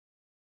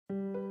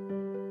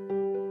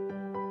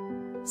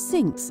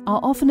Sinks are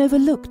often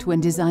overlooked when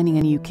designing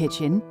a new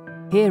kitchen.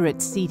 Here at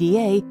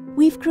CDA,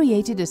 we've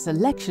created a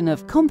selection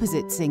of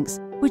composite sinks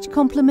which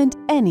complement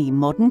any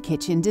modern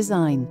kitchen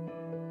design.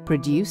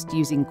 Produced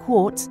using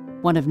quartz,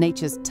 one of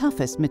nature's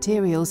toughest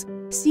materials,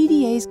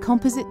 CDA's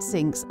composite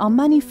sinks are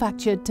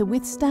manufactured to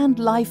withstand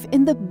life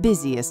in the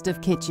busiest of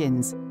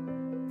kitchens.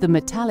 The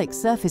metallic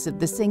surface of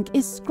the sink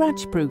is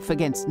scratch-proof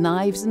against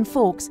knives and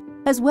forks,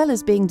 as well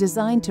as being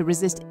designed to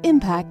resist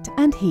impact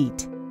and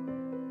heat.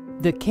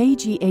 The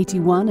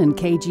KG81 and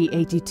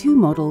KG82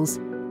 models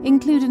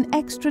include an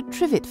extra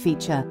trivet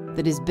feature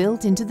that is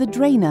built into the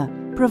drainer,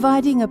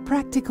 providing a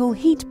practical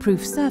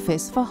heat-proof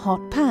surface for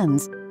hot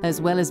pans,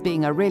 as well as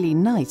being a really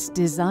nice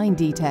design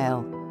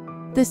detail.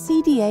 The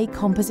CDA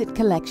Composite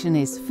collection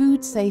is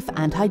food-safe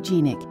and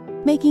hygienic,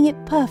 making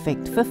it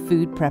perfect for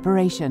food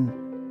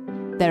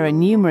preparation. There are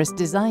numerous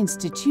designs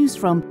to choose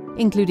from,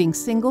 including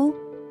single,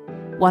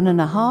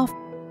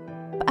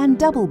 1.5, and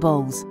double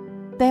bowls.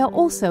 They are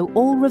also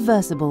all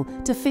reversible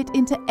to fit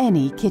into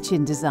any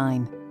kitchen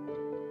design.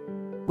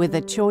 With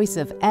a choice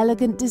of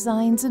elegant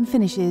designs and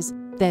finishes,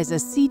 there's a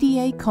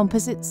CDA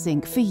composite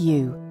sink for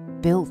you,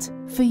 built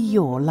for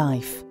your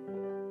life.